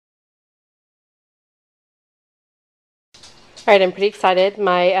All right, I'm pretty excited.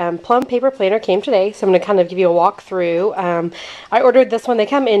 My Plum paper planner came today, so I'm going to kind of give you a walkthrough. I ordered this one. They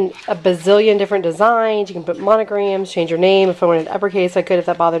come in a bazillion different designs. You can put monograms, change your name. If I wanted uppercase, I could if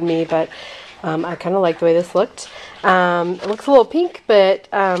that bothered me, but I kind of like the way this looked. It looks a little pink, but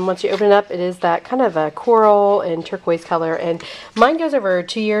once you open it up, it is that kind of a coral and turquoise color. And mine goes over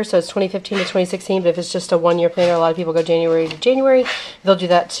 2 years, so it's 2015 to 2016. But if it's just a 1 year planner, a lot of people go January to January. They'll do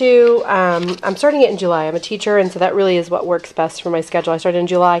that too. I'm starting it in July. I'm a teacher, and so that really is what works best for my schedule. I started in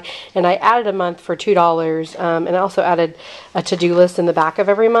July, and I added a month for $2, and I also added a to-do list in the back of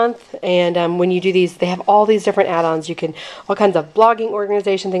every month. And when you do these, they have all these different add-ons. You can all kinds of blogging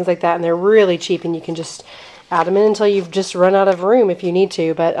organization, things like that, and they're really cheap, and you can just add them in until you've just run out of room if you need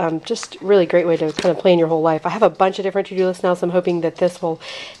to, but just really great way to kind of plan your whole life. I have a bunch of different to-do lists now, so I'm hoping that this will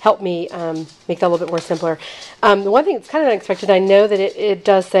help me make that a little bit more simpler. The one thing that's kind of unexpected, I know that it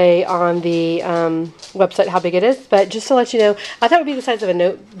does say on the website how big it is, but just to let you know, I thought it would be the size of a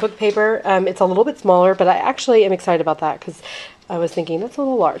notebook paper. It's a little bit smaller, but I actually am excited about that because I was thinking that's a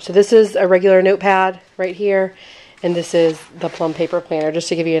little large. So this is a regular notepad right here. And this is the Plum paper planner, just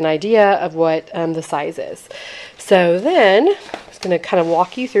to give you an idea of what the size is. So then, I'm just going to kind of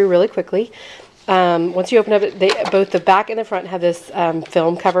walk you through really quickly. Once you open up, both the back and the front have this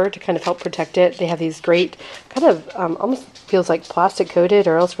film cover to kind of help protect it. They have these great, kind of almost feels like plastic coated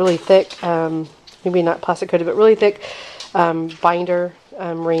or else really thick, maybe not plastic coated, but really thick binder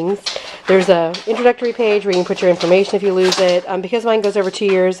rings. There's a introductory page where you can put your information if you lose it. Because mine goes over 2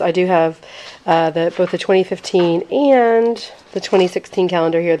 years, I do have both the 2015 and the 2016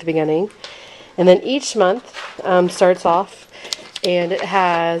 calendar here at the beginning. And then each month starts off, and it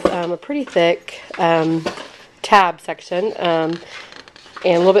has a pretty thick tab section, and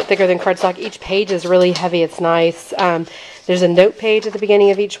a little bit thicker than cardstock. Each page is really heavy. It's nice. There's a note page at the beginning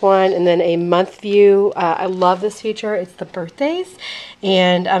of each one, and then a month view. I love this feature. It's the birthdays,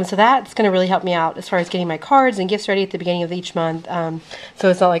 and so that's going to really help me out as far as getting my cards and gifts ready at the beginning of each month. So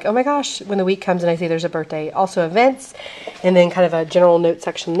it's not like, oh my gosh, when the week comes and I see there's a birthday. Also events, and then kind of a general note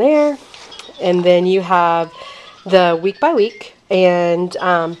section there. And then you have the week by week, and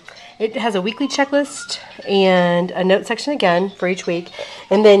it has a weekly checklist and a note section again for each week.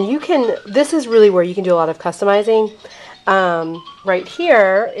 And then you can, this is really where you can do a lot of customizing. Right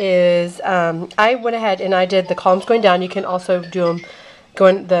here is, I went ahead and I did the columns going down. You can also do them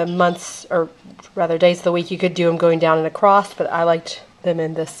going the months, or rather days of the week. You could do them going down and across, but I liked them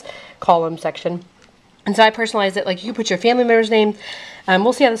in this column section. And so I personalized it. Like, you put your family member's name.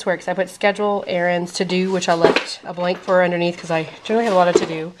 We'll see how this works. I put schedule, errands, to do, which I left a blank for underneath because I generally have a lot of to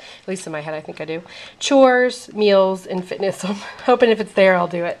do. At least in my head, I think I do. Chores, meals, and fitness. So I'm hoping if it's there, I'll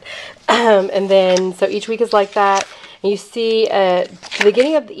do it. And then, so each week is like that. And you see at the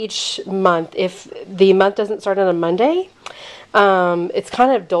beginning of each month, if the month doesn't start on a Monday, it's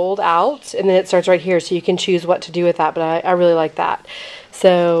kind of doled out, and then it starts right here, so you can choose what to do with that, but I really like that.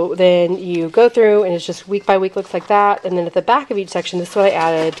 So then you go through, and it's just week by week looks like that, and then at the back of each section, this is what I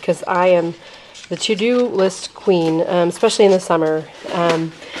added, because I am the to-do list queen, especially in the summer. I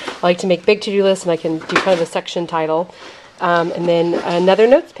like to make big to-do lists, and I can do kind of a section title, and then another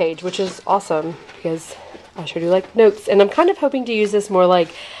notes page, which is awesome, because I sure do like notes, and I'm kind of hoping to use this more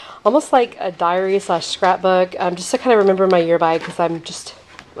like, almost like a diary / scrapbook, just to kind of remember my year by, because I'm just,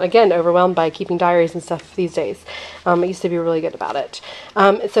 again, overwhelmed by keeping diaries and stuff these days. I used to be really good about it.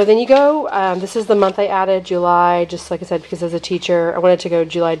 So then you go, this is the month I added, July, just like I said, because as a teacher, I wanted to go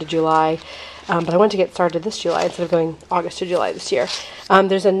July to July, but I wanted to get started this July instead of going August to July this year.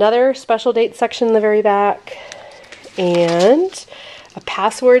 There's another special date section in the very back, and a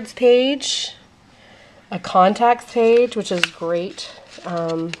passwords page, a contacts page, which is great,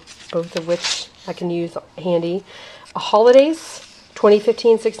 both of which I can use handy, a holidays,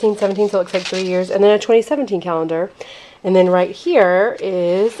 2015, 16, 17, so it looks like 3 years, and then a 2017 calendar. And then right here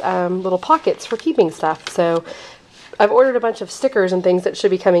is little pockets for keeping stuff. So I've ordered a bunch of stickers and things that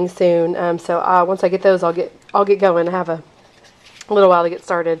should be coming soon. So once I get those, I'll get going. I have a little while to get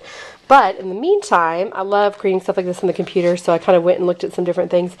started. But in the meantime, I love creating stuff like this on the computer, so I kind of went and looked at some different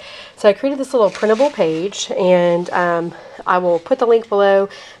things. So I created this little printable page, and I will put the link below,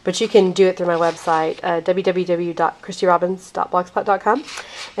 but you can do it through my website, www.christyrobbins.blogspot.com.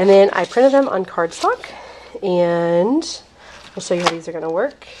 And then I printed them on cardstock, and I'll show you how these are going to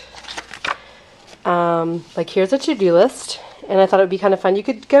work. Like, here's a to-do list, and I thought it would be kind of fun. You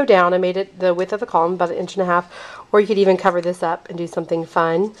could go down. I made it the width of the column, about 1.5 inches, or you could even cover this up and do something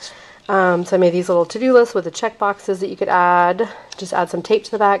fun. So I made these little to-do lists with the check boxes that you could add. Just add some tape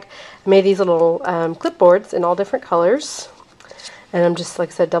to the back. I made these little clipboards in all different colors. And I'm just, like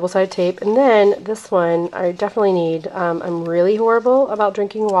I said, double-sided tape. And then this one, I definitely need, I'm really horrible about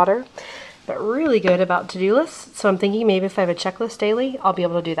drinking water, but really good about to-do lists. So I'm thinking maybe if I have a checklist daily, I'll be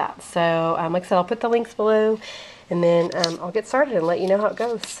able to do that. So like I said, I'll put the links below, and then I'll get started and let you know how it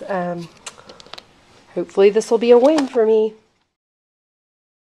goes. Hopefully this will be a win for me.